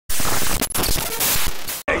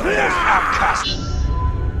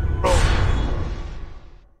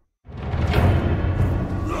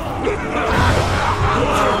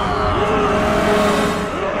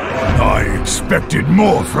expected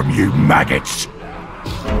more from you maggots.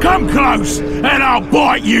 Come close, and I'll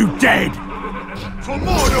bite you dead! For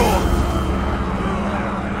Mordor!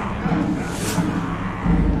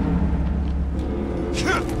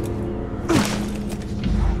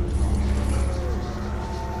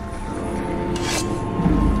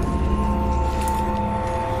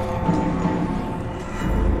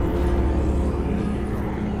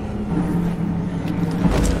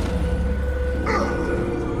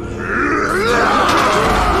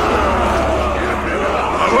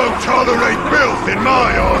 In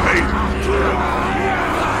my army!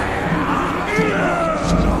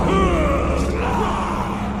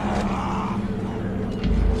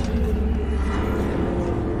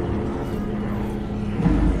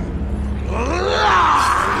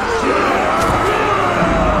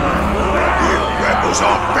 You rebels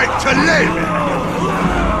are fit to live!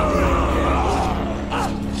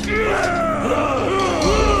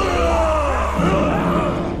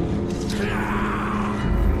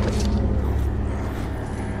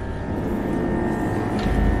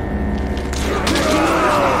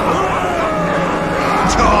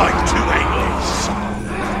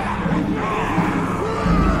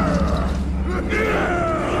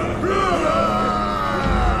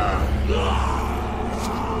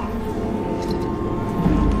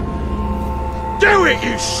 Do it,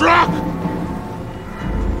 you schlock!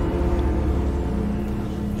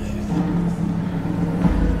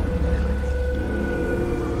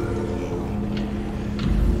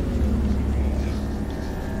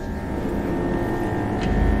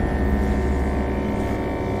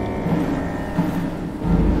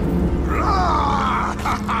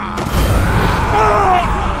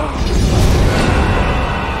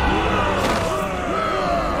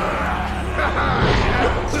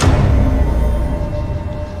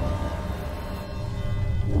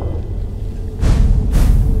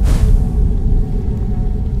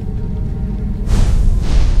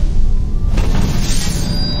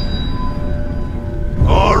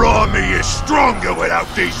 Stronger without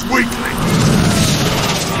these weaklings!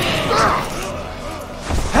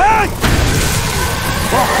 Hey!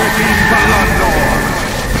 Pocket in Mordor!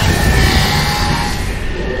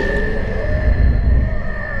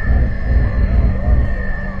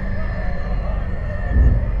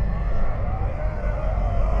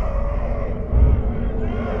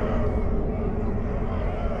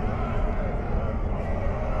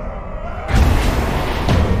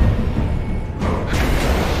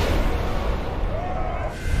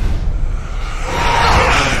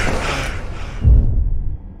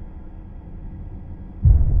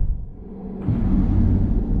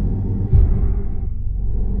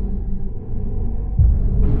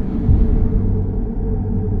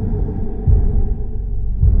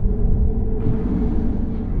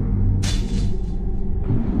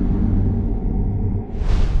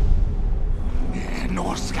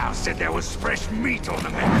 Scout said there was fresh meat on the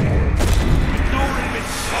menu. It's already been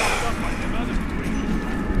chopped up by them other three.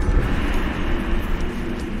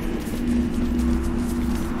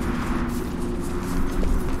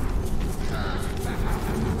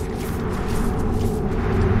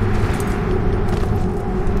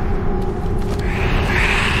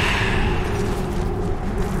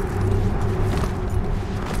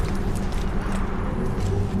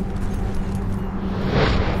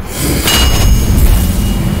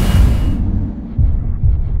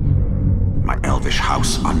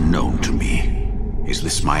 House unknown to me. Is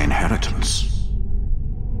this my inheritance?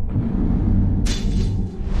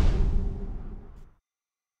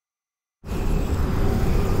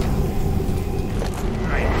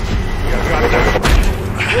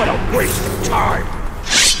 What a waste of time!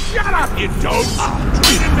 Shut up, you dope!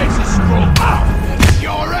 Treating makes a scroll out! It's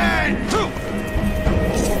your end!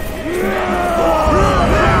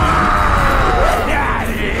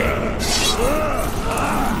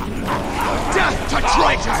 Death to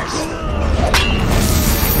traitors!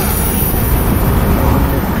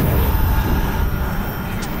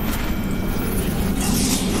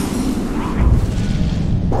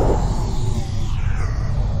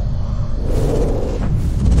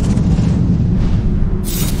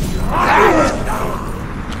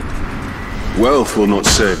 Wealth will not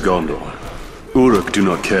save Gondor. Uruk do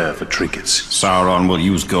not care for trinkets. Sauron will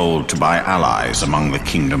use gold to buy allies among the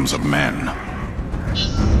kingdoms of men.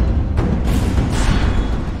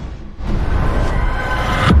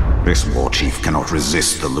 This war chief cannot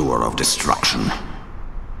resist the lure of destruction.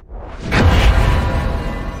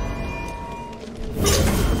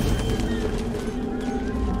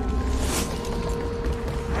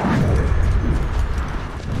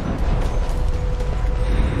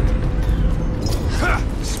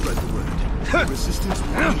 Spread the word. Resistance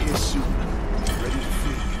will be here soon.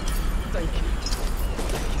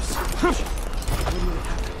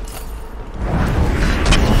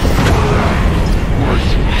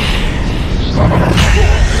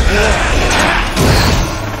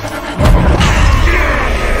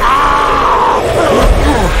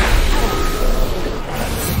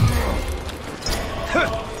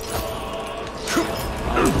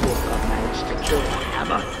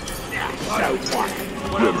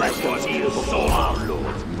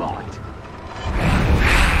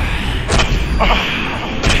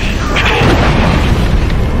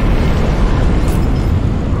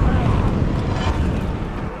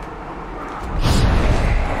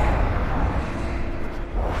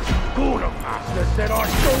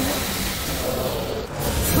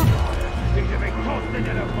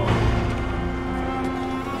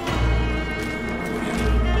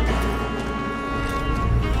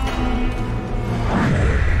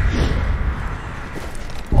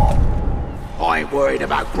 ain't worried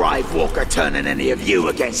about Grave Walker turning any of you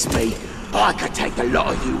against me. I could take a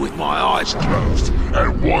lot of you with my eyes closed,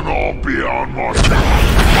 and one arm behind my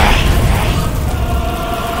back.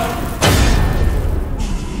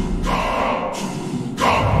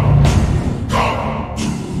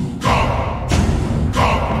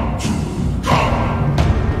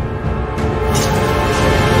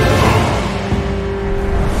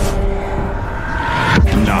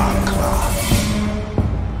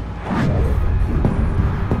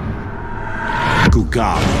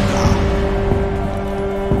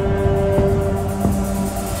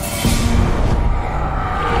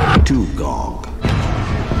 Tugog.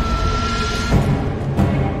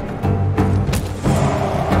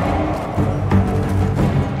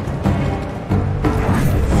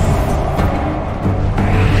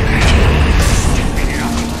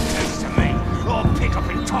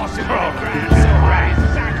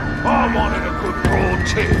 I wanted a good broad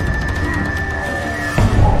tip.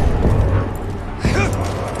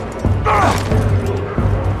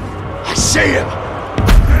 I see him!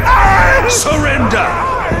 Surrender!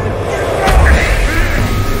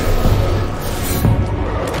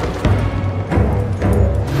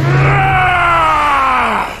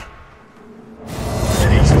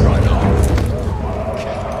 He's run off.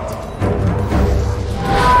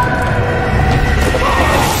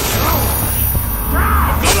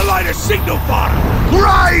 I'm gonna light a signal fire!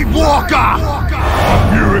 Grave Walker!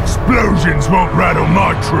 Your explosions won't rattle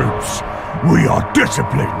my troops. We are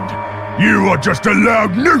disciplined. You are just a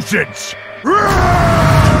loud nuisance!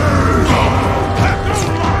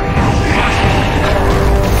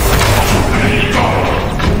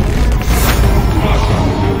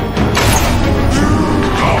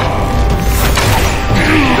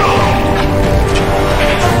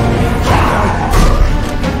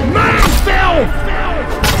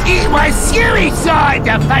 It was suicide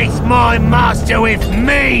to face my master with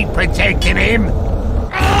me protecting him!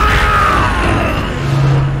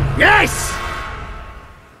 Yes!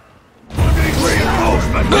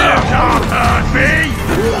 Reinforcement! You can't hurt me!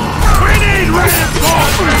 We need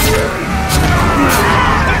reinforcement!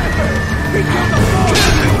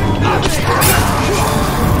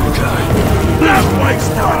 Don't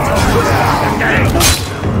waste our time! Okay.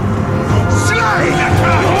 Slay!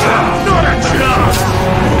 Not a chance!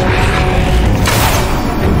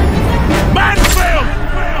 Mansfield!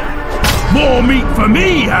 More meat for me,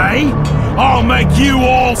 eh? I'll make you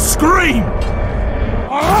all scream!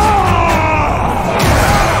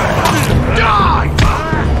 Die!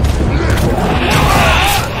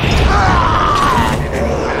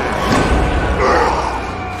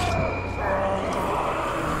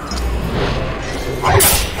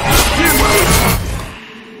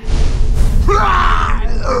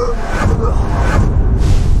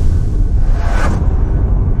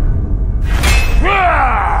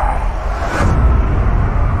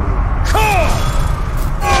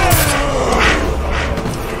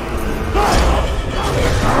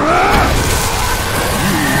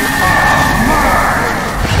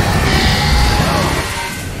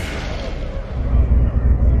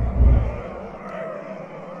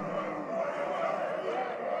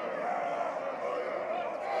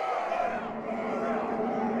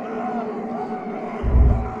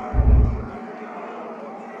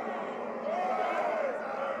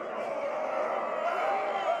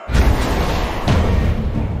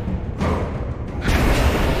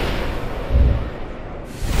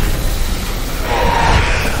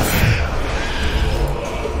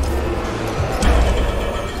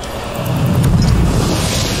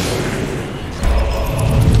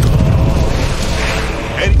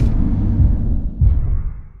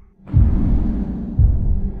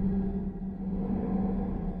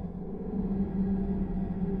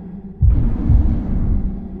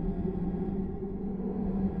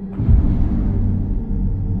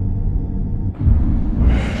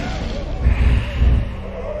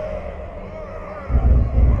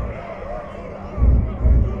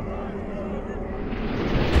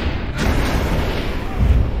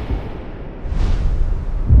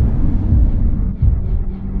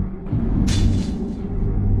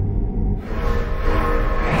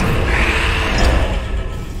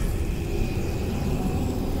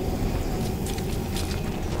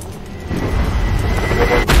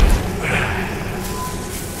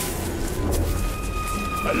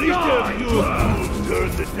 At least a few fools turn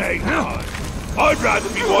the daytime. I'd rather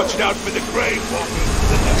be watching out for the Grave Walkers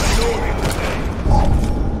than the Mordor.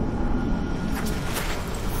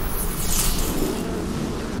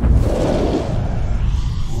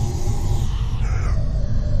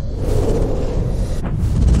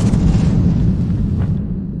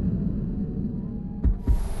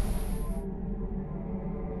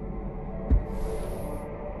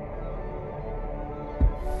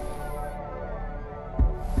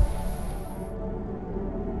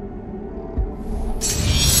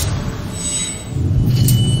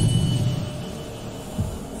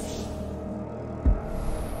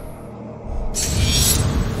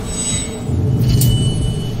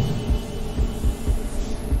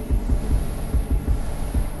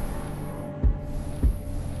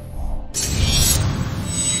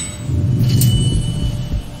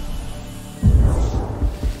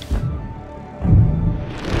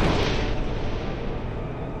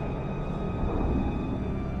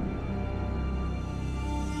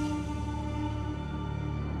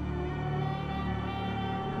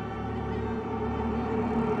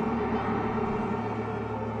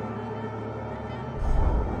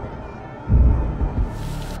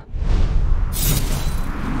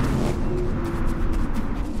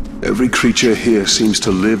 Every creature here seems to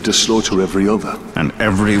live to slaughter every other. And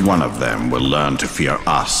every one of them will learn to fear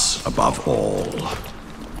us above all.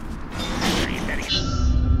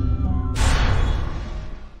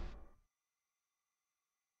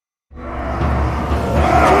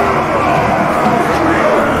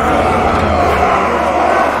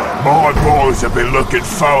 My boys have been looking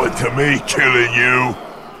forward to me killing you.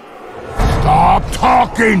 Stop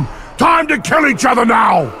talking! Time to kill each other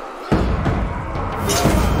now!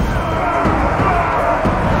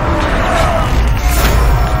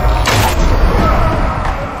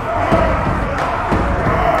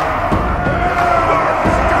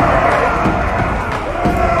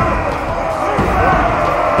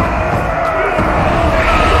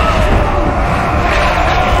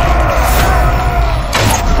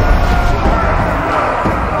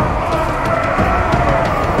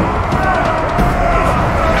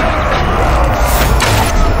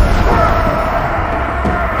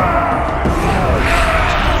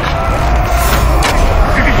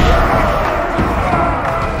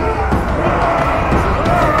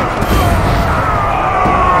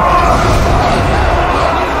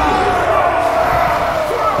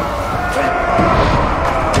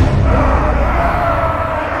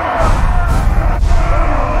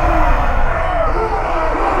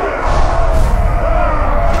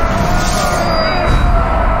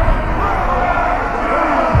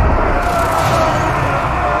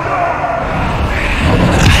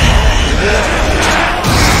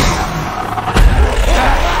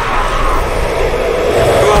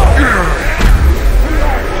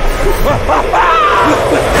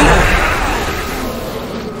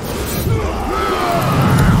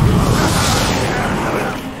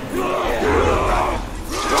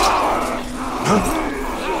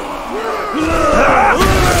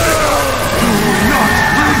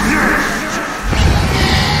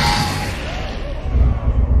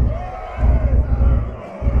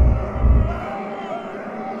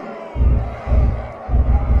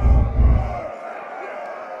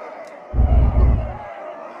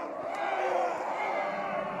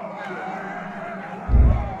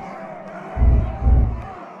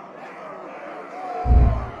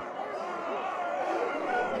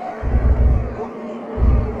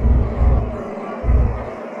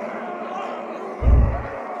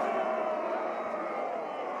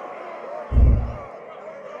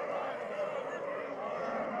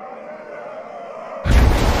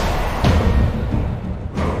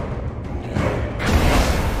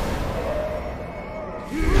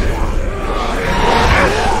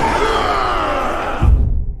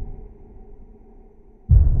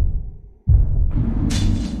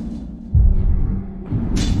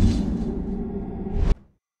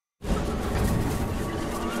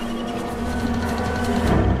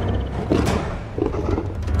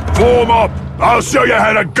 Form up! I'll show you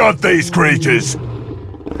how to gut these creatures!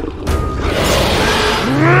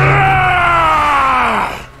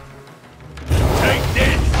 Take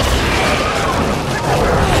this!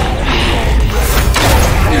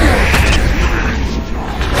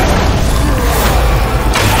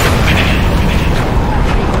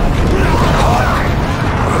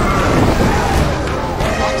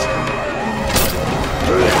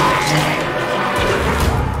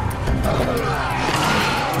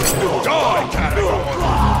 Die, cannibal!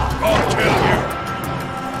 I'll kill you!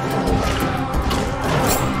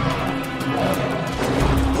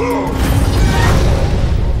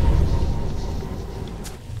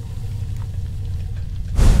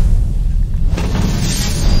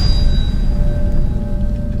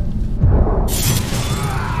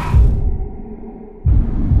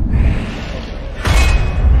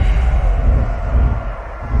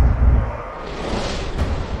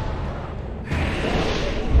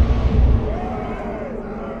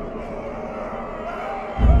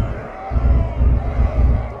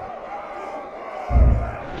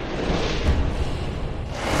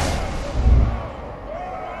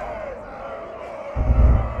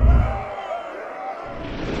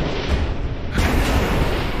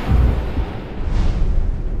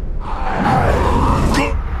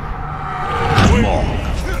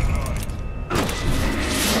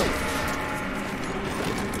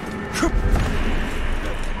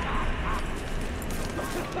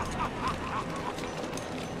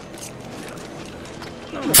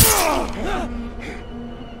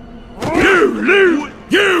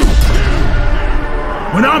 You!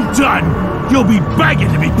 When I'm done, you'll be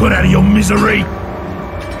begging to be put out of your misery!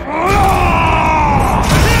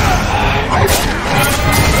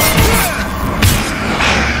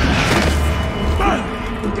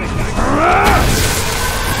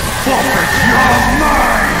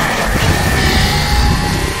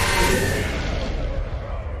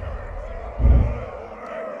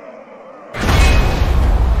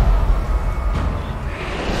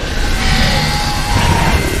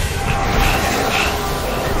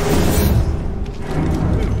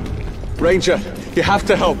 Ranger, you have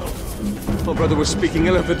to help. My brother was speaking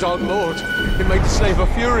ill of the Dark Lord. It made the slaver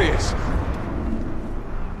furious.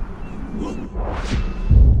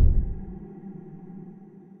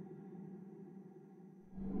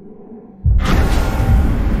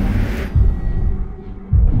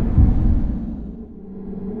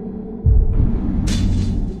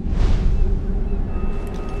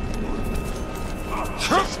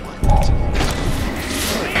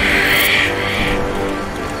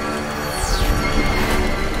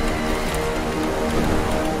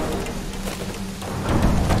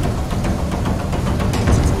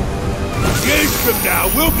 From now,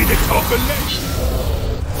 we'll be the talk of legend.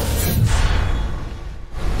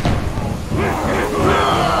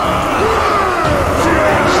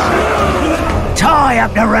 Tie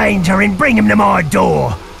up the Ranger and bring him to my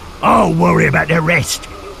door. I'll worry about the rest.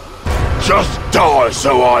 Just die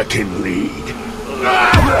so I can lead.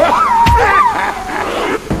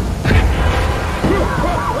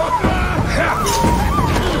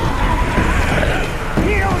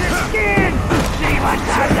 Heal the skin! See what's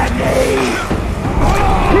underneath!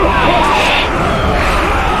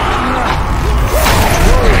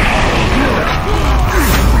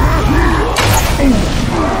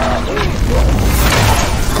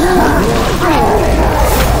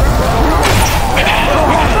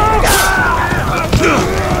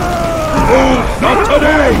 Not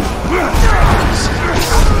today!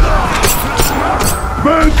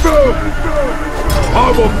 Move! I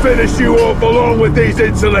will finish you off along with these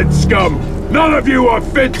insolent scum! None of you are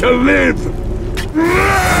fit to live!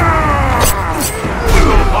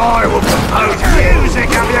 I will compose music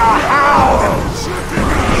of your howls!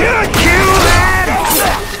 Kill them!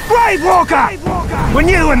 Brave Walker! When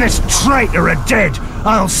you and this traitor are dead,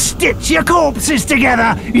 I'll stitch your corpses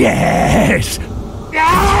together! Yes!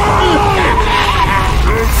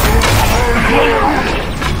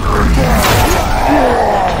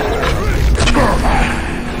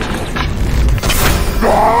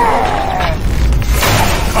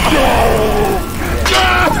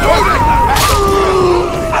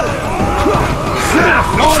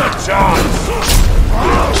 Not a chance!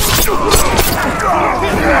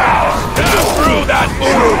 Through that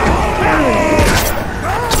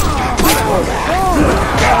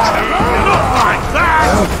not like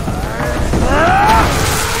that!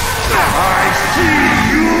 I see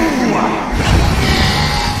you!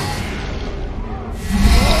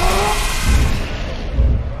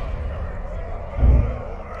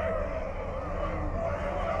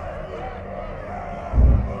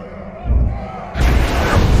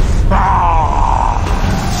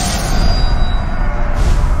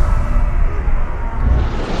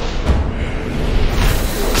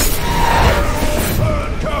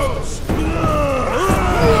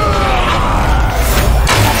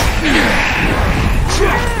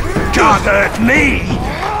 Can't hurt me!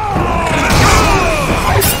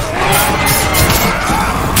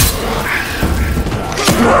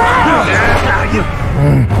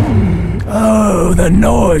 Oh, the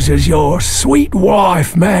noises your sweet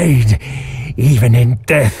wife made. Even in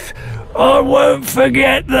death, I won't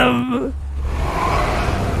forget them.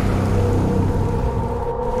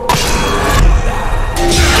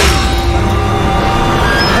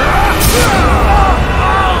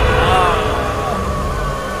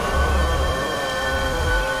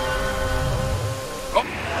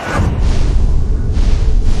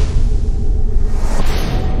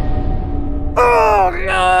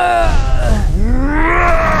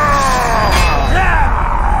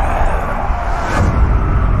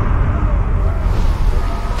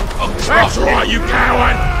 That's right, you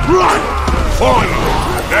coward! Run! Finally!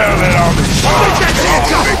 Now that I'm our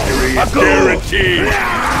victory is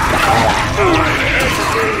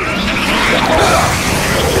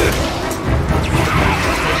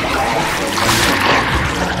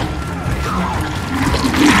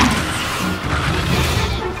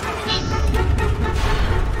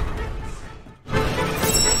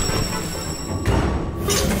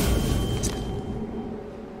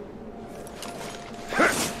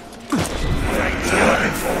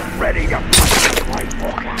Ready to punch the White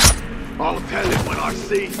Walker. I'll tell him when I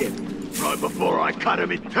see him, right before I cut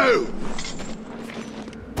him in two.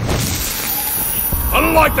 I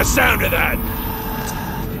don't like the sound of that!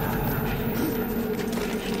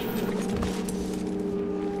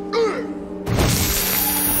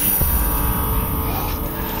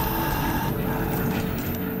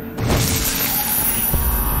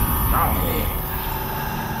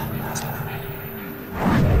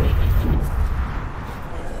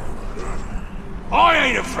 I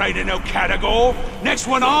ain't afraid of no category. Next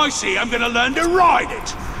one I see, I'm gonna learn to ride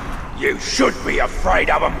it. You should be afraid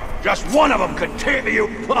of them. Just one of them could tear you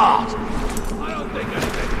apart.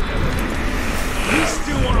 You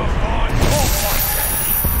still wanna fight?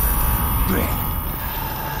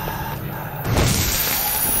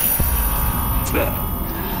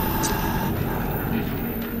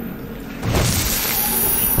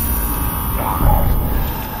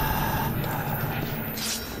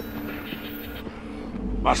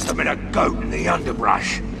 Must have been a goat in the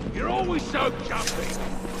underbrush. You're always so jumpy.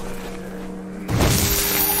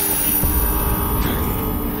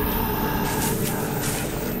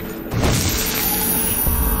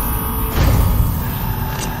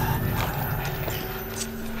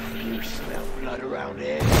 You smell blood around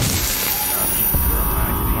here.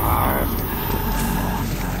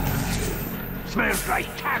 Smells like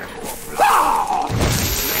cannibal.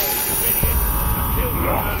 Killed you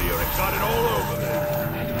earlier and got it all over me.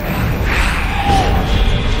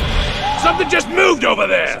 Something just moved over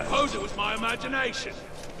there! Suppose it was my imagination.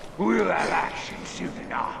 We'll have action soon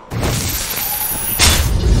enough.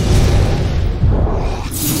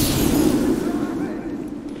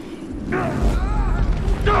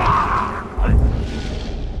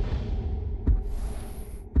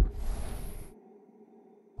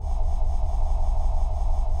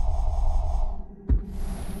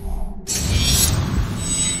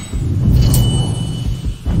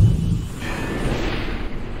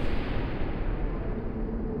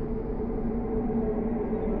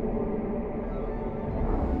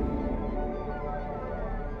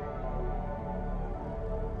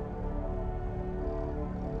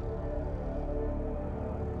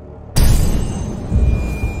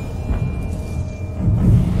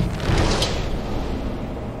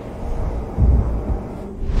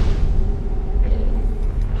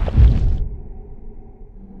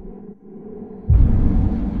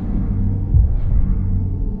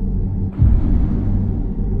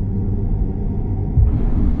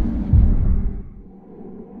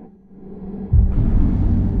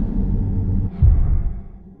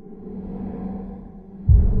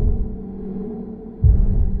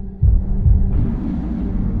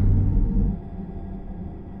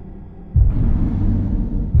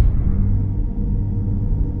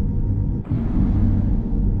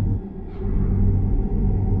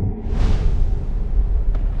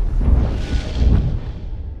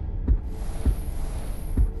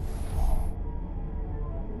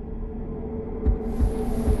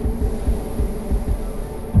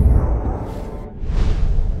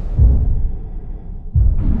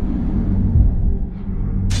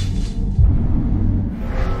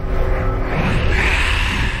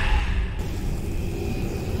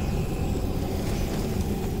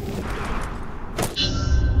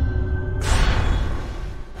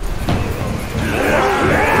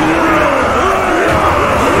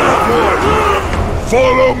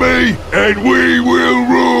 Follow me, and we will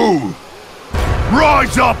rule!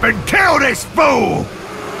 Rise up and kill this fool!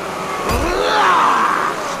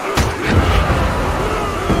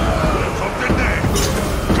 Something there!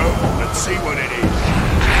 Go, let's see what it is.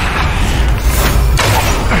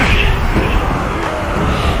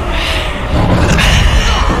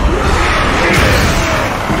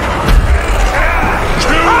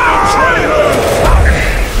 Kill the traitor!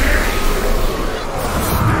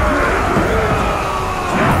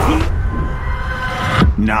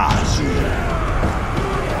 Nazi.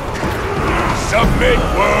 Submit,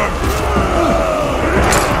 worm!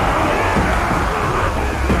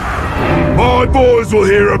 My boys will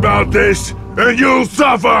hear about this, and you'll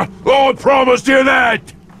suffer! I promise you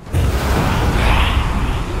that!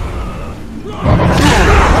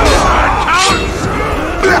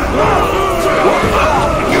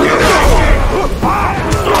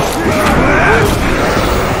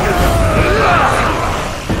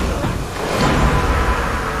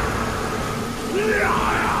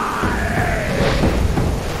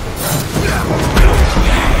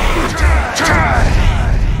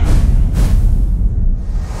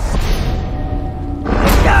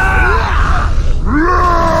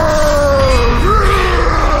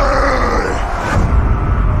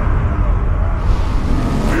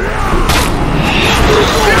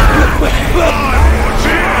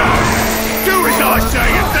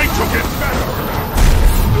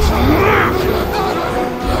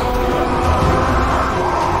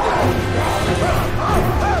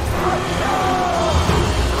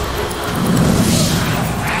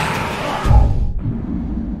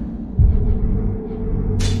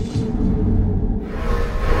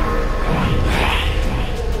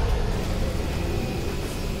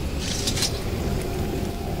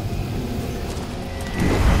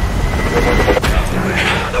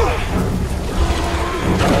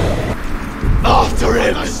 After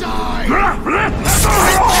him!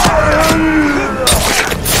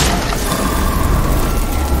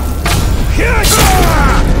 Yes!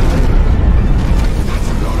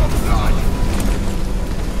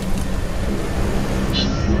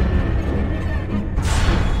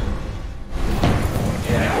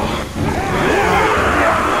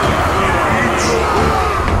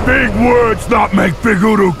 words not make big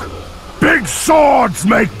Uruk. Big swords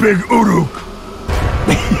make big Uruk.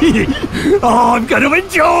 Oh, I'm gonna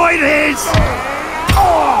enjoy this!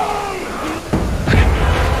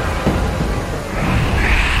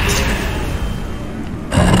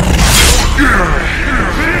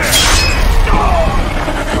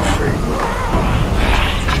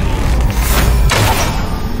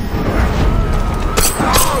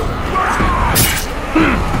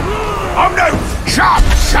 I'm no sharp.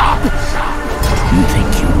 You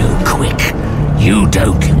think you know quick? You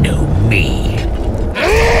don't know me.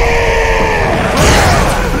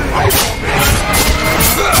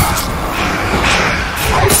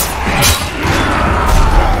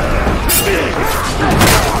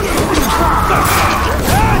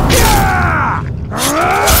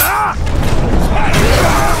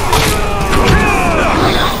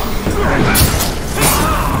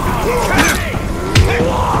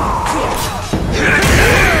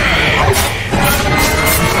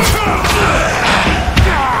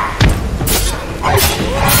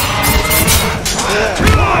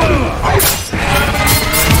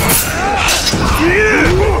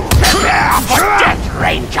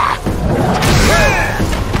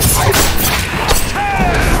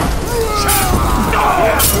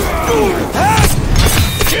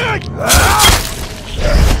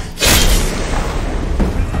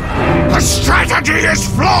 The strategy is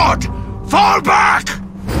flawed! Fall back!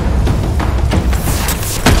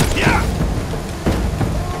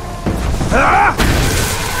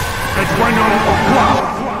 It's bueno.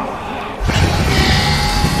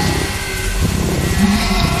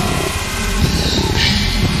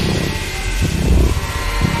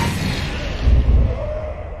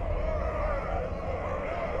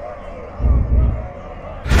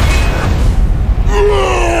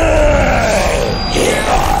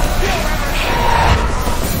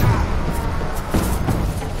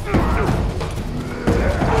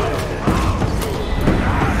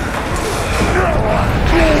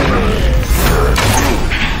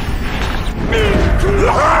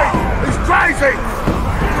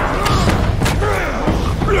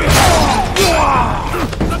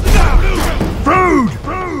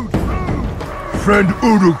 Friend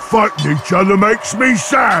Uruk fighting each other makes me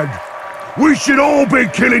sad. We should all be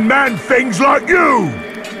killing man-things like you!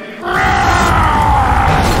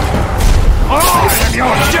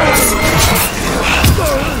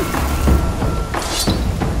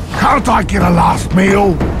 Can't I get a last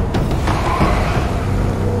meal?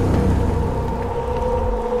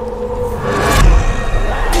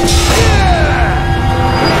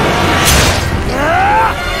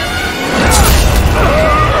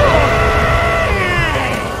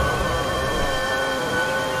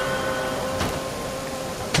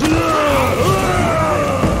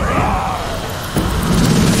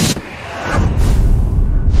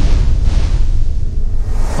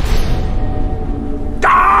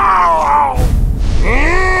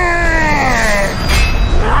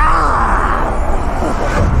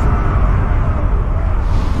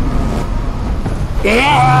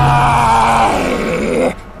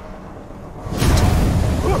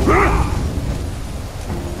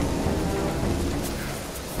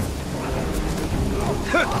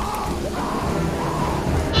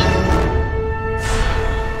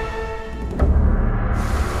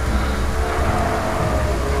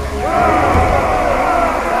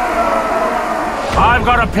 I've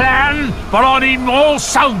got a plan, but I need more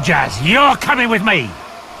soldiers. You're coming with me.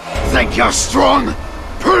 Think you're strong?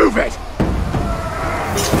 Prove it!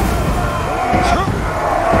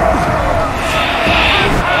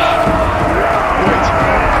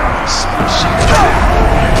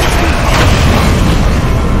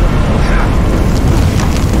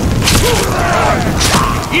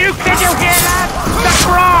 Did you hear that? The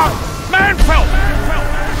frog! Manful!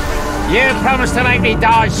 You promised to make me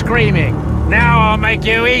die screaming. Now I'll make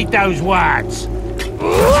you eat those words. Fool!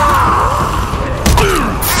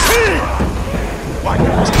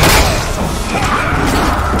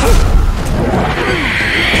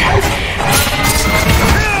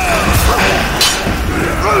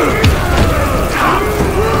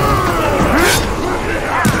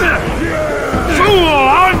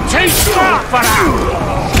 I'm too strong for that!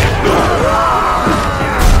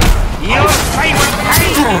 Your favorite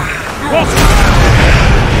pain? What?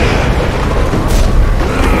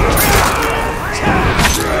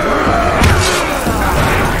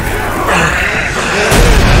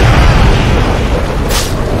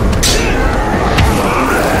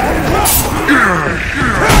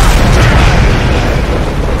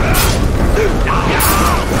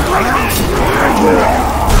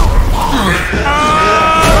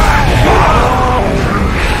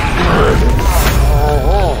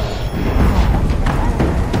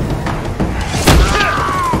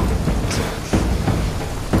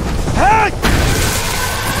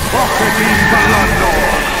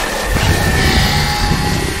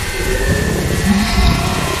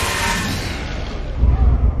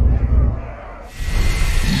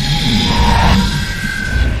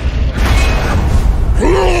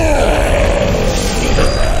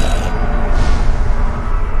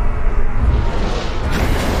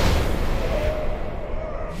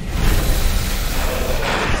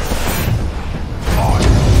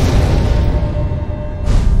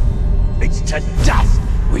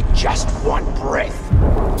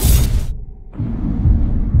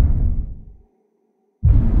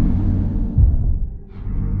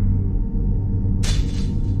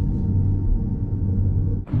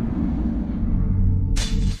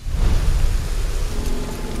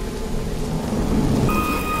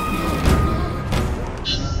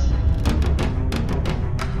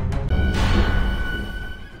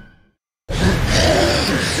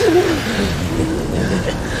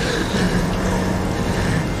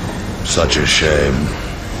 Such a shame.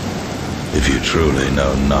 If you truly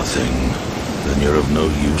know nothing, then you're of no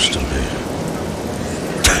use to me.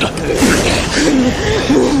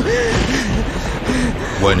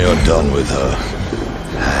 When you're done with her,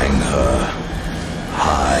 hang her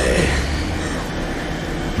high.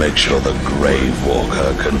 Make sure the Grave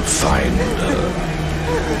Walker can find her.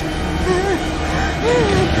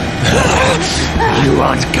 You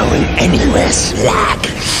aren't going anywhere, slag.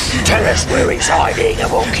 Tell us where he's hiding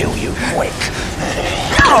and we'll kill you quick.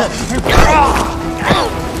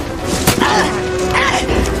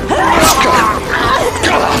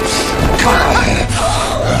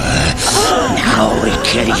 Now we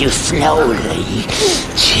kill you slowly,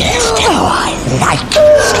 just how I like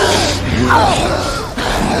it.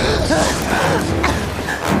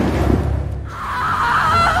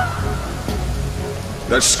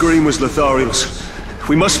 That scream was Lothariel's.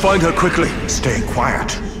 We must find her quickly. Stay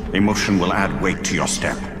quiet. Emotion will add weight to your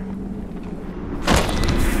step.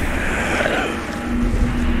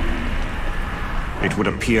 It would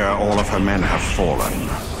appear all of her men have fallen.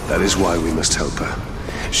 That is why we must help her.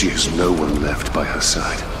 She has no one left by her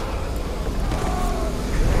side.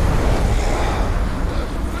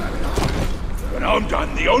 When I'm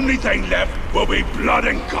done, the only thing left will be blood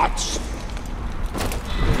and guts.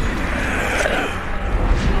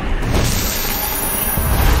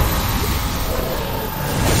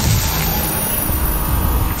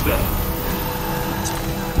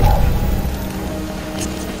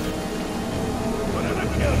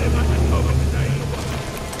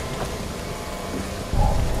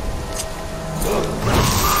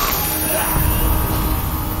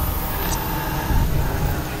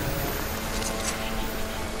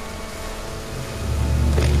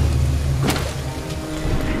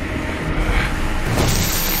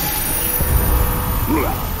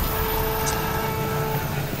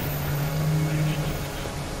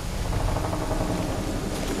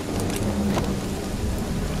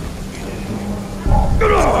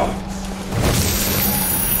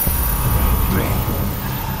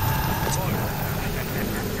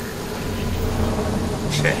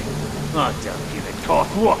 I don't give a toss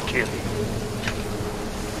what killing.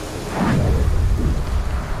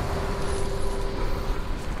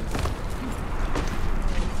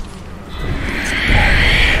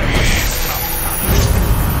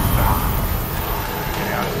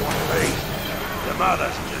 The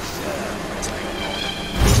mother's deserved.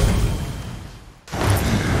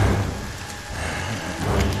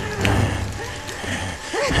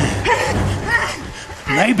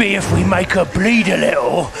 Maybe if we make her bleed a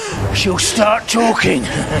little, she'll start talking.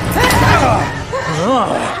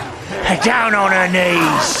 Down on her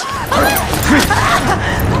knees.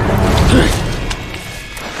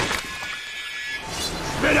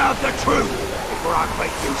 Spit out the truth before I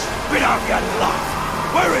make you spit out your life.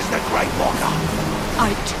 Where is the Great Walker?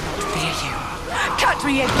 I do not fear you. Cut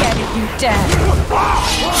me again if you dare.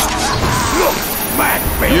 Look, mad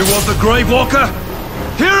bitch! You want the Grave Walker?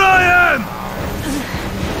 Here I am!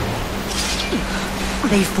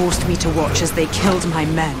 They forced me to watch as they killed my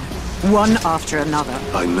men, one after another.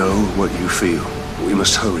 I know what you feel. We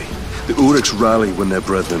must hurry. The Uruks rally when their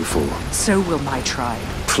brethren fall. So will my tribe.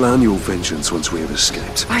 Plan your vengeance once we have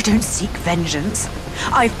escaped. I don't seek vengeance.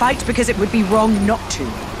 I fight because it would be wrong not to.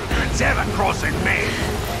 It's ever crossing me.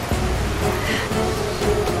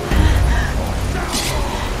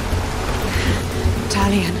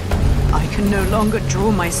 Talion, I can no longer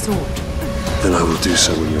draw my sword. Then I will do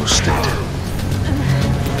so in your stead.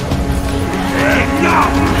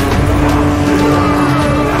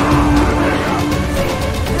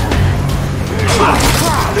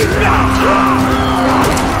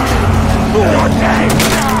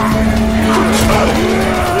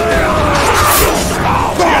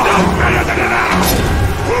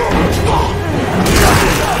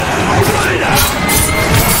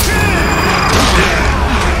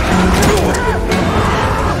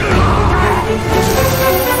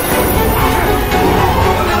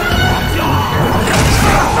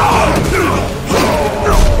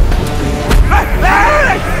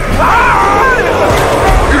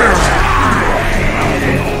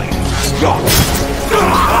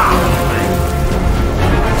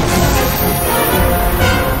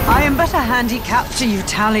 Handicapped to you,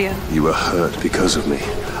 Talion. You were hurt because of me.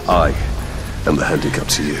 I am the handicap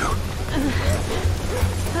to you.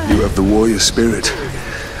 You have the warrior spirit.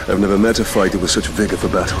 I've never met a fighter with such vigor for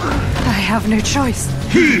battle. I have no choice.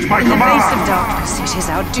 Heed my In the command! face of darkness, it is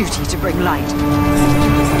our duty to bring light.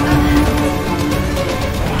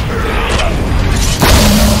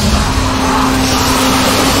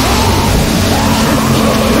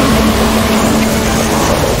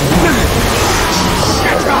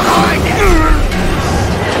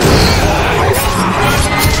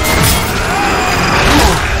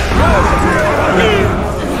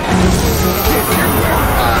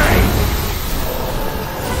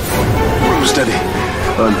 Steady.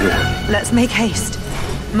 I'm here. Let's make haste.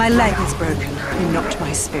 My leg is broken, not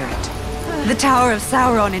my spirit. The Tower of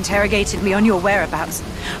Sauron interrogated me on your whereabouts,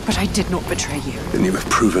 but I did not betray you. Then you have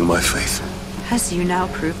proven my faith. As you now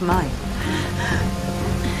prove mine.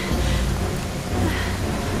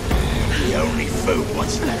 The only food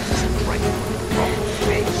what's left is a great rotten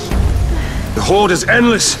fish. The horde is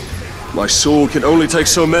endless. My sword can only take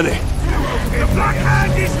so many. The Black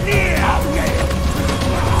Hand is near!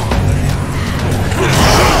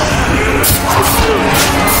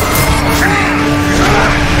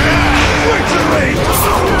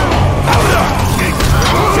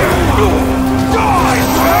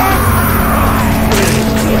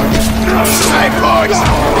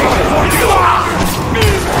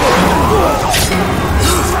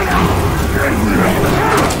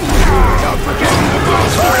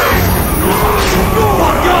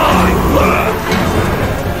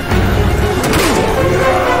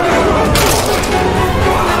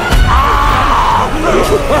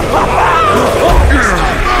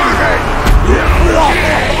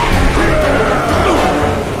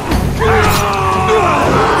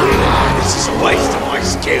 This is a waste of my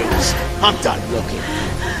skills. I'm done looking.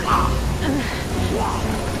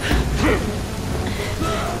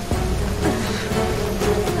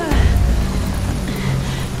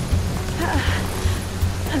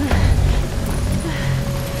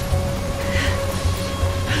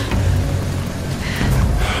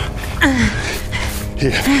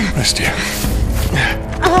 Here, rest here.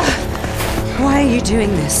 Why are you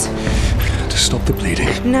doing this? To stop the bleeding.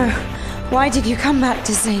 No. Why did you come back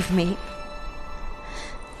to save me?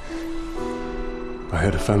 I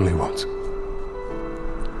had a family once.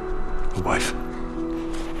 A wife.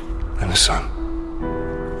 And a son.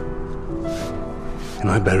 And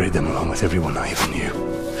I buried them along with everyone I ever knew.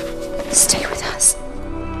 Stay with us.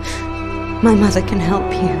 My mother can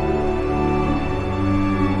help you.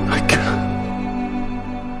 I can't.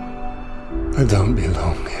 I don't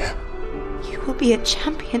belong here. You will be a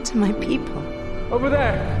champion to my people. Over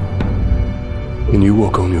there! And you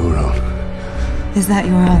walk on your own. Is that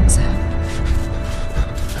your answer?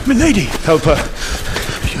 Milady! Help her.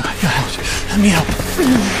 Let me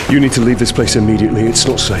help. You need to leave this place immediately. It's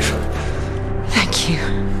not safe. Thank you,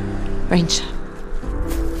 Ranger.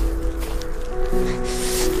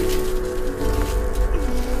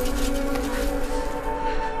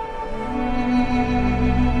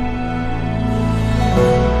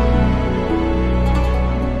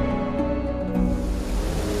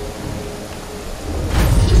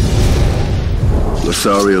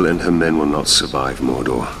 Lothariel and her men will not survive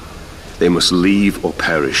Mordor. They must leave or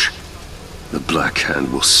perish. The Black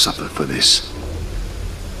Hand will suffer for this.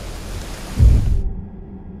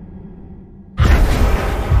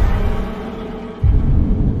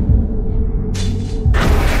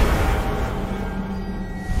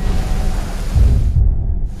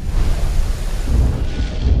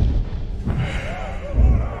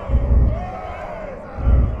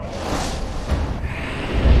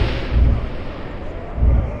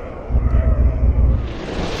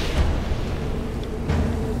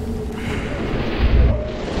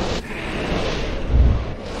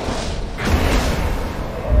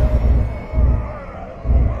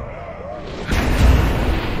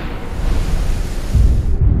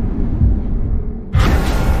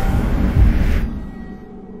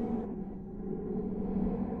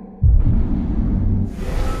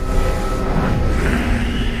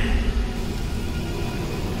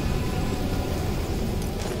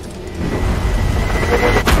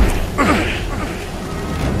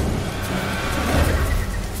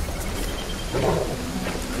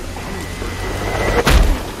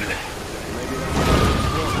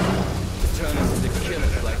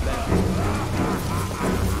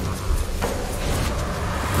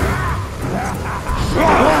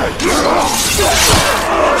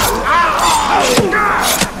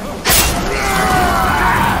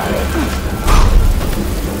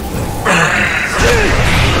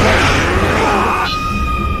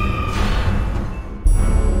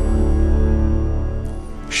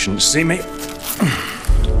 Shouldn't see me.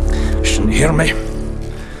 Shouldn't hear me.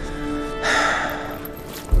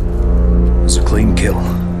 It's a clean kill.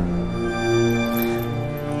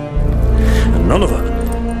 And none of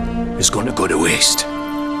it is going to go to waste.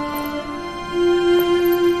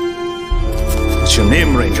 What's your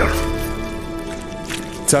name, Ranger?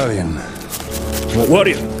 Talion. What were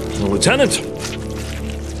you? A lieutenant?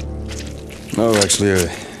 No, actually, I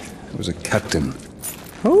was a captain.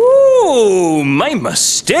 Oh, my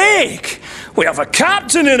mistake! We have a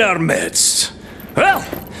captain in our midst! Well,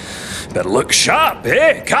 Better look sharp,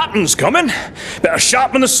 eh? Captain's coming. Better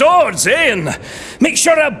sharpen the swords, eh? And make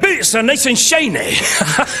sure our boots are nice and shiny.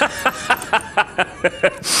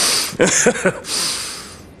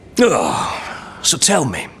 Oh, so tell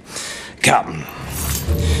me, Captain,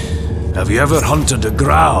 have you ever hunted a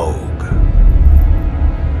Graug?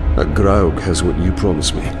 A Graug has what you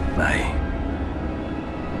promised me. Aye.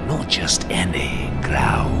 Not just any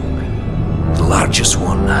Graug. The largest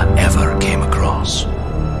one I ever came across.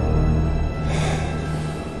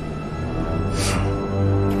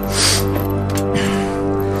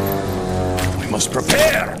 We must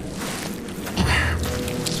prepare!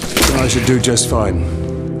 I should do just fine.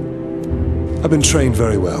 I've been trained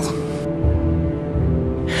very well.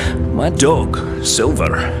 My dog,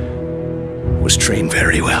 Silver, was trained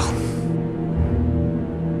very well.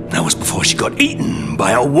 That was before she got eaten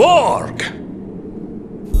by a warg.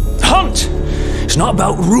 The hunt is not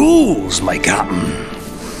about rules, my captain.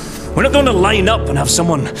 We're not going to line up and have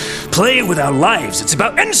someone play with our lives. It's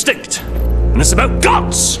about instinct, and it's about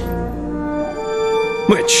guts.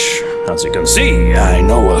 Which, as you can see, I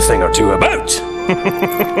know a thing or two about.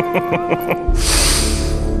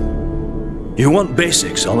 You want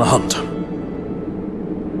basics on the hunt?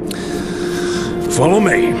 Follow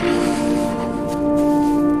me.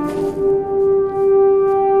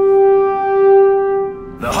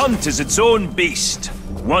 The hunt is its own beast,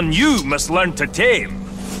 one you must learn to tame.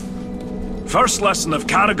 First lesson of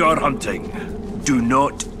Caragor hunting, do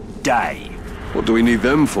not die. What do we need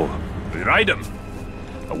them for? We ride them.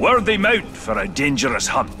 A worthy mount for a dangerous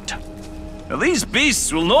hunt. Now, these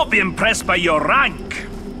beasts will not be impressed by your rank.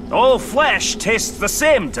 All flesh tastes the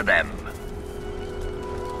same to them.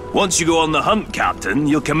 Once you go on the hunt, Captain,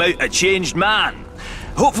 you'll come out a changed man.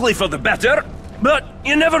 Hopefully for the better, but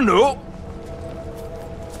you never know.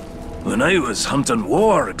 When I was hunting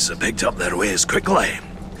wargs, I picked up their ways quickly.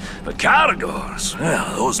 But Caragors,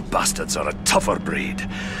 well, those bastards are a tougher breed.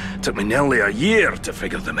 Took me nearly a year to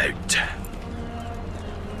figure them out.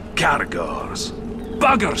 Caragors.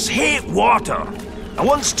 Buggers hate water. I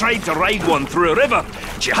once tried to ride one through a river.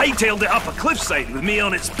 She hightailed it up a cliffside with me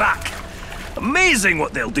on its back. Amazing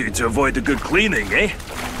what they'll do to avoid a good cleaning, eh?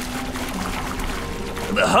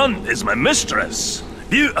 The hunt is my mistress.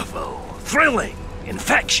 Beautiful, thrilling,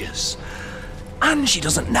 infectious. And she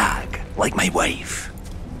doesn't nag, like my wife.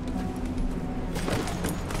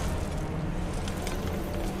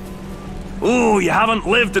 Oh, you haven't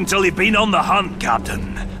lived until you've been on the hunt,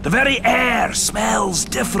 Captain. The very air smells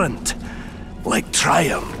different. Like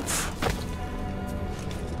triumph.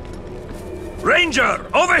 Ranger,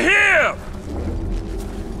 over here!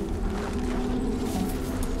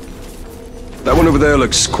 That one over there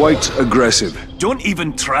looks quite aggressive. Don't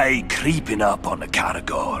even try creeping up on a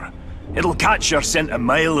Caragor. It'll catch your scent a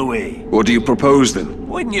mile away. What do you propose, then?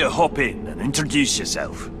 Why don't you hop in and introduce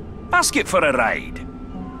yourself? Ask it for a ride.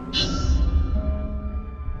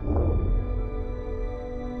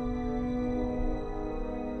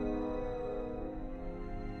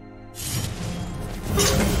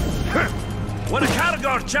 When a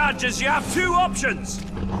Caragor charges, you have two options.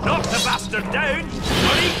 Knock the bastard down,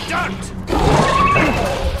 or eat dirt.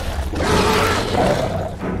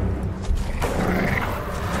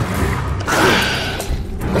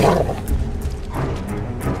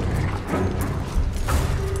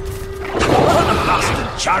 Let the bastard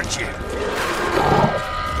charge you.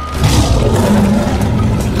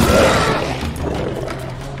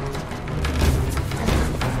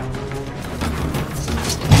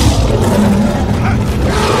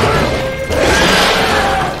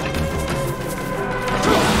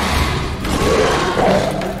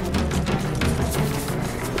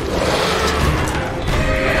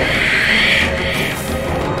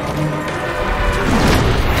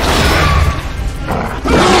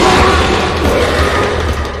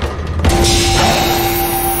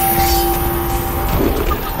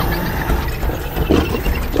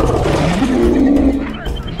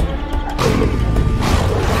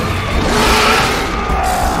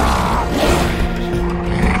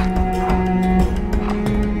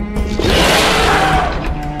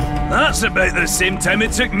 That's about the same time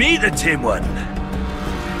it took me to tame one.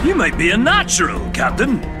 You might be a natural,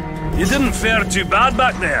 Captain. You didn't fare too bad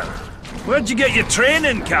back there. Where'd you get your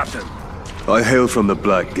training, Captain? I hail from the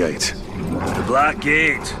Black Gate. The Black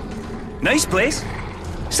Gate. Nice place.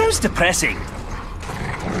 Sounds depressing.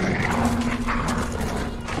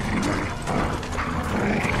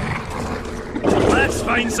 Let's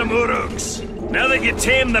find some uruks. Now that you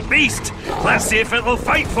tame the beast, let's see if it'll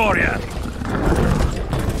fight for you.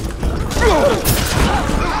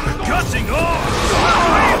 Cutting off!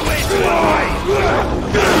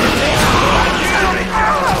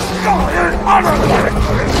 Take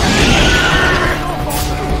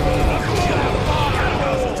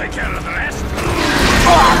care of the rest.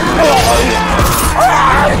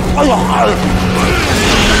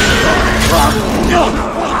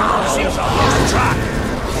 Seems I lost track.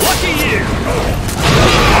 Lucky you!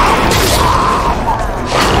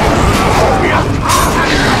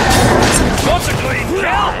 What's a clean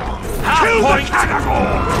kill? Half point!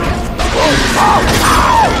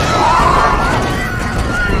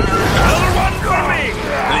 Another one for me!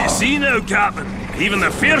 Now you see now, Captain, even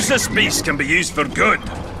the fiercest beast can be used for good.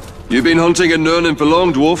 You been hunting in Nurnin for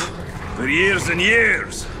long, dwarf? For years and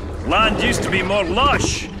years. Land used to be more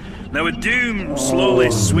lush. Now a doom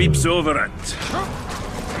slowly sweeps over it.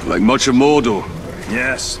 Like much of Mordor.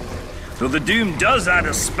 Yes. Though the doom does add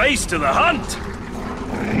a spice to the hunt.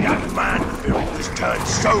 That man built has turned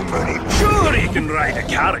so many. Sure he can ride a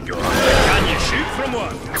caragor, but can you shoot from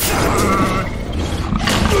one?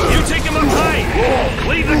 You take him up high.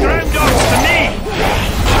 Leave the ground dogs to me.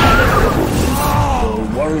 The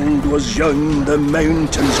world was young, the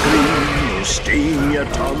mountains green. No stain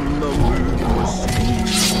yet on the moon was seen.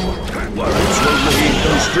 Words were made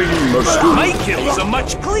and streamers stood. My kills are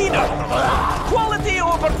much cleaner. Quality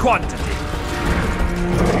over quantity.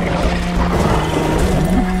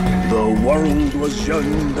 The world was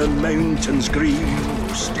young, the mountains green.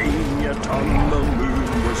 No stain yet on the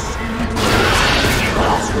moon was seen.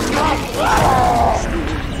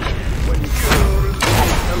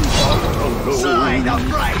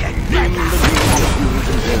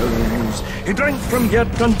 He drank from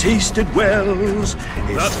yet untasted wells.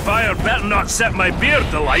 That fire better not set my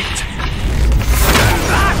beard alight. Now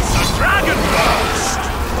that's a dragon burst!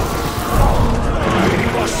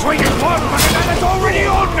 You're swinging one, but another's already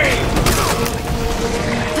on me!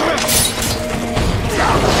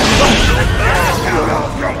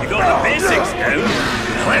 You got the basics now.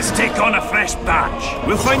 Let's take on a fresh batch.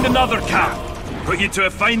 We'll find another camp. Put you to a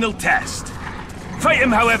final test. Fight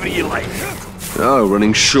him however you like. Oh,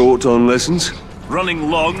 running short on lessons? Running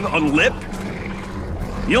long on lip?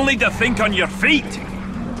 You'll need to think on your feet.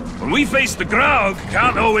 When we face the Graug,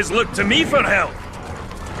 can't always look to me for help.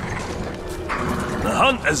 The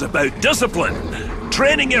hunt is about discipline.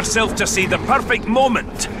 Training yourself to see the perfect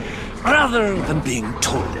moment, rather than being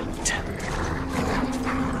told it.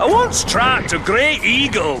 I once tracked a grey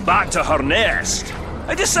eagle back to her nest.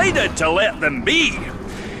 I decided to let them be,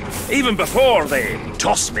 even before they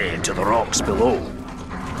tossed me into the rocks below.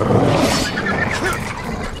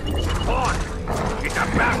 Boy, it's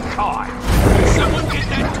about time. Someone get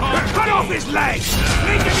that car. Cut off his legs.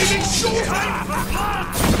 Make him even shorter.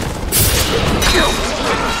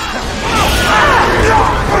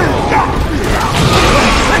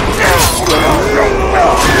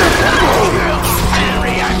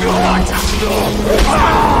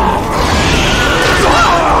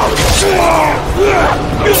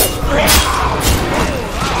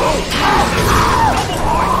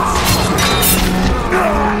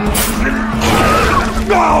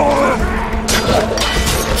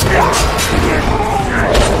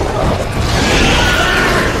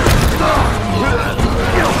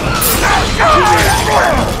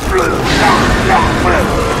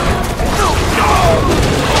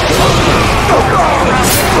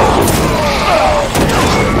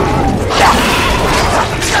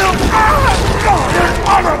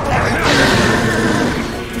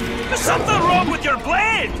 There's something wrong with your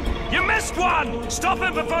blade! You missed one! Stop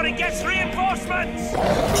him before he gets reinforcements!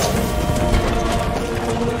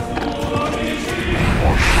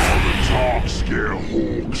 Talk scare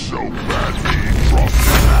Hawk so badly he dropped his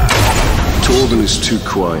ass. Torben is too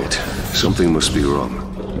quiet. Something must be wrong.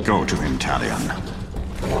 Go to him, Talion.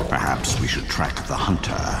 Perhaps we should track the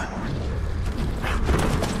hunter.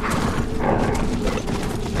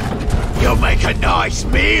 You'll make a nice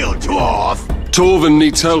meal, dwarf! Torben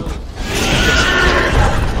needs help.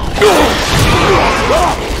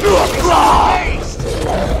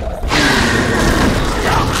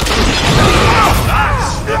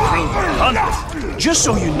 That's the proven hunt! Just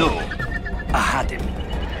so you know, I had him.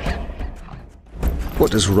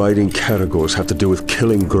 What does riding caragors have to do with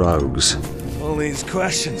killing Graugs? All these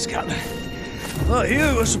questions, Captain. Thought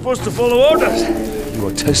you were supposed to follow orders. You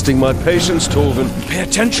are testing my patience, Torben. Pay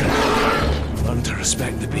attention. Learn to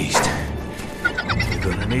respect the beast. You're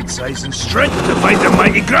gonna need size and strength to fight the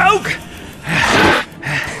mighty Graug!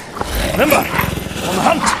 Remember, on the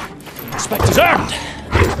hunt, respect is earned.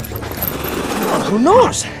 And who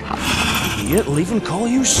knows? Maybe it'll even call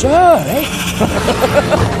you sir, eh?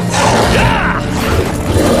 Yeah!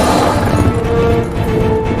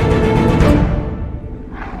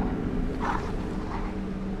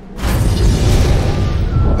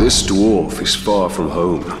 This dwarf is far from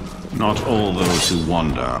home. Not all those who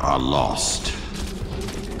wander are lost.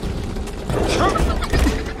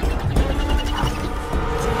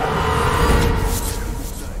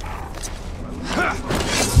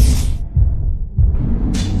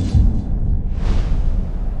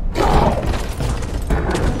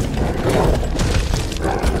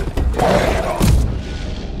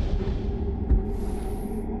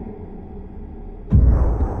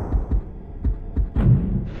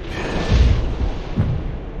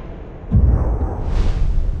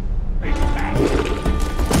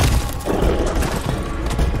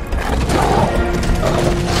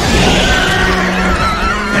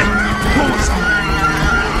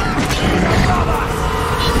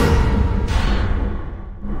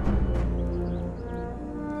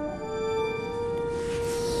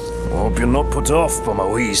 Hope you're not put off by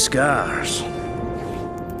my wee scars.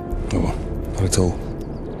 Oh, not at all.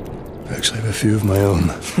 I actually have a few of my own.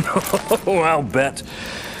 Oh, I'll bet.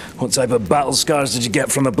 What type of battle scars did you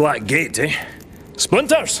get from the Black Gate, eh?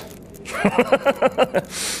 Splinters?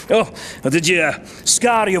 Oh, or did you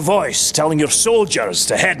scar your voice telling your soldiers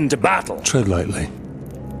to head into battle? Tread lightly.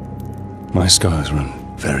 My scars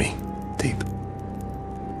run very deep.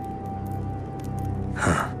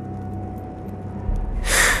 Huh.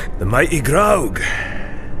 The mighty Graug.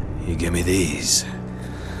 He gave me these.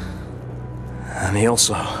 And he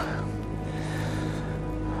also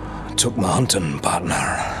took my hunting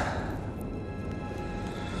partner.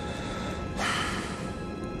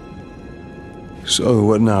 So,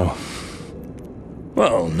 what now?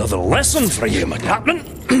 Well, another lesson for you, my captain.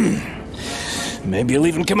 Maybe you'll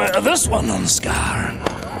even come out of this one unscarred.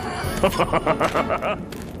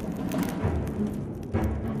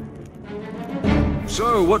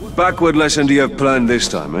 So, what backward lesson do you have planned this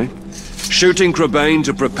time, eh? Shooting Crebain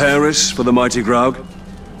to prepare us for the mighty Graug?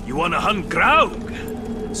 You want to hunt Graug?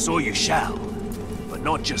 So you shall. But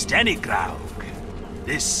not just any Graug.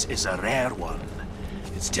 This is a rare one.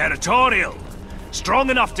 It's territorial. Strong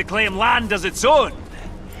enough to claim land as its own.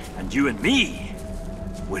 And you and me,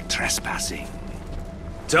 we're trespassing.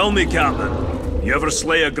 Tell me, Captain, you ever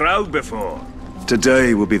slay a Graug before?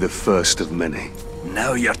 Today will be the first of many.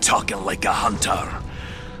 Now you're talking like a hunter.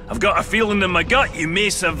 I've got a feeling in my gut you may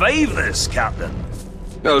survive this, Captain.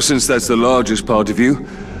 Well, since that's the largest part of you,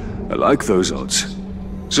 I like those odds.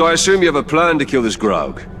 So I assume you have a plan to kill this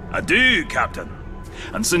Graug? I do, Captain.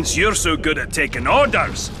 And since you're so good at taking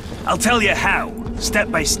orders, I'll tell you how,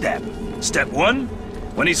 step by step. Step 1,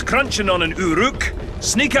 when he's crunching on an Uruk,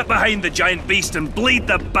 sneak up behind the giant beast and bleed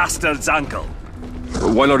the bastard's ankle.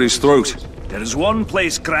 But why not his throat? There is one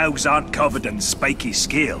place Graugs aren't covered in spiky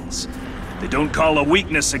scales. They don't call a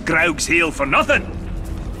weakness a Graug's heel for nothing.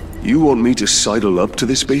 You want me to sidle up to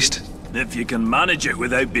this beast? If you can manage it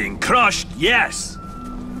without being crushed, yes.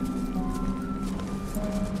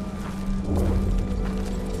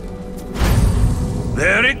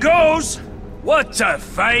 There it goes! What a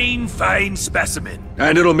fine, fine specimen.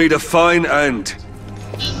 And it'll meet a fine end.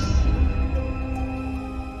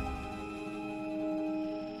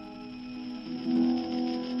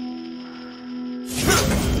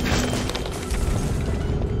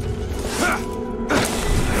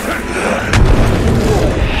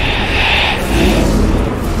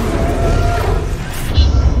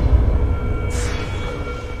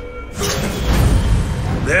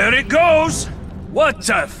 There it goes! What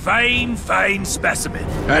a fine, fine specimen.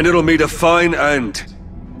 And it'll meet a fine end.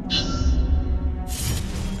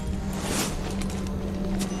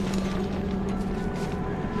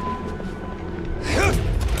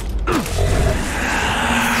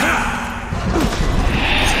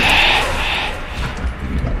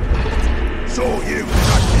 So you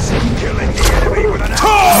practicing killing the enemy with an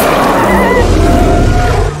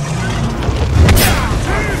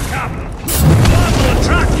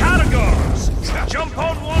Jump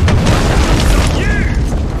on one of you!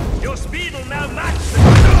 Your speed will now match the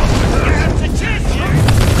I have to chase you!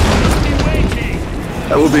 Just be waiting!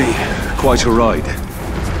 That will be quite a ride.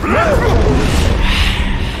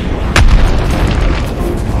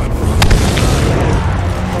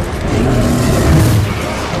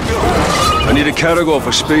 I need a Caragor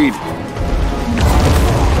for speed.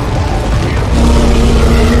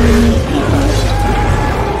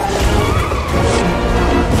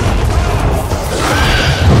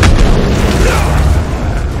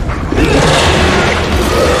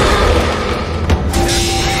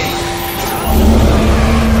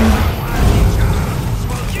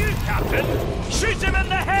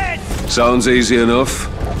 Sounds easy enough.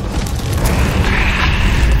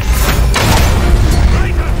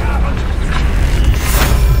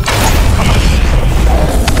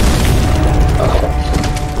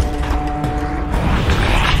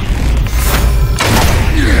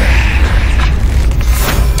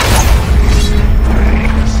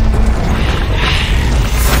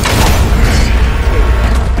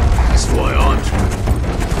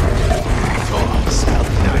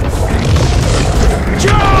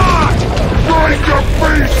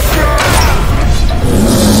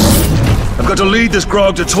 to lead this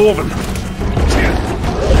grog to Torvin.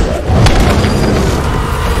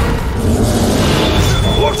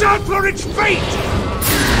 Watch out for its fate!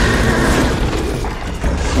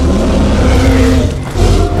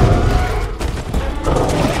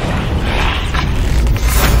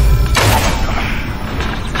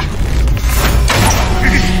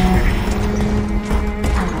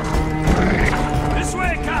 This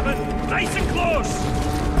way, cabin! Nice and close!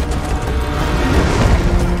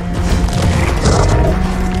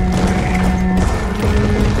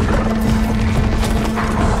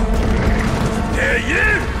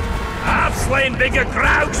 I've slain bigger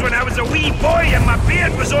grouse when I was a wee boy and my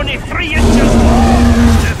beard was only 3 inches long.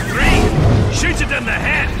 Just 3. Shoot it in the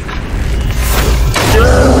head.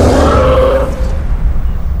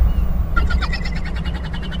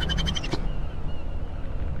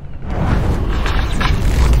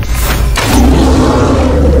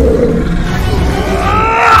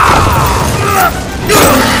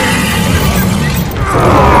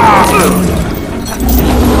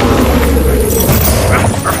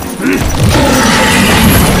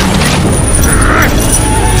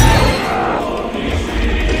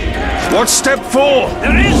 What's step 4?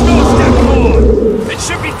 There is no step 4. It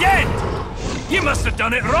should be dead. You must have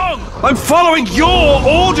done it wrong. I'm following your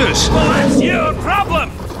orders. Well, that's your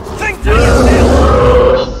problem. Think for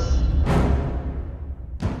yourself.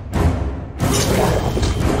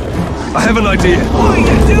 I have an idea. What are you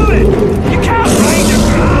doing? You can't ride a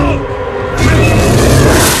crowd.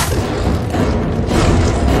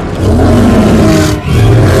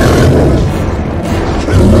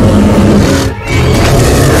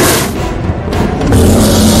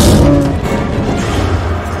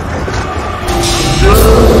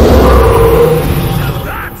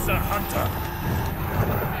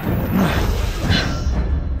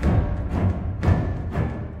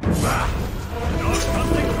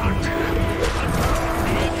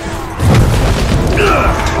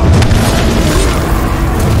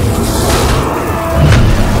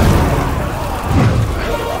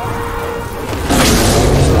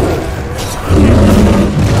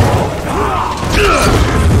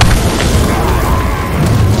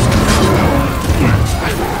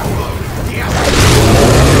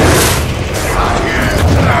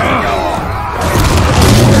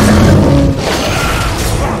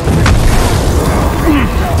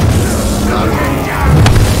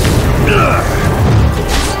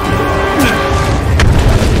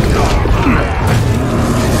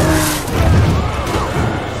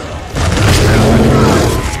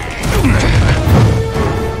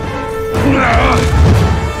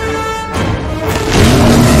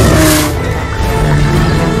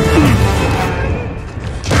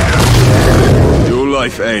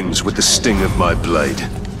 Life ends with the sting of my blade.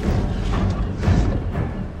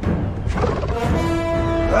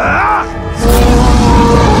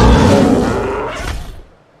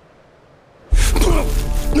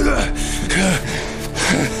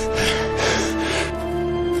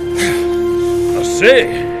 I say,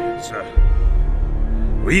 it's a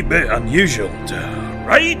wee bit unusual to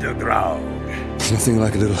ride a grog. Nothing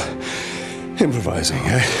like a little improvising,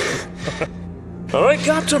 eh? All right,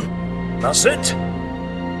 Captain. That's it.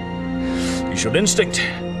 You showed instinct,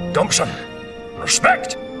 gumption,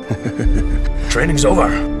 respect. Training's over.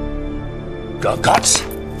 Got guts.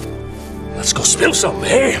 Let's go spill some,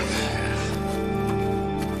 eh?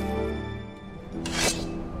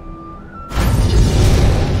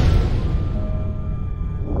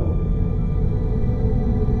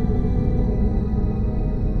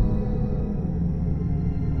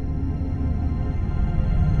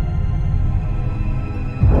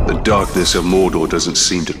 The darkness of Mordor doesn't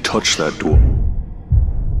seem to touch that door.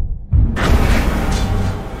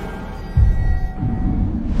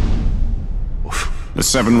 The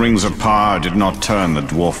 7 rings of power did not turn the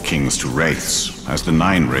dwarf kings to wraiths, as the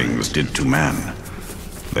 9 rings did to man.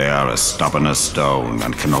 They are as stubborn as stone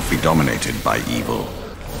and cannot be dominated by evil.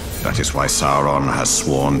 That is why Sauron has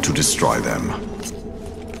sworn to destroy them.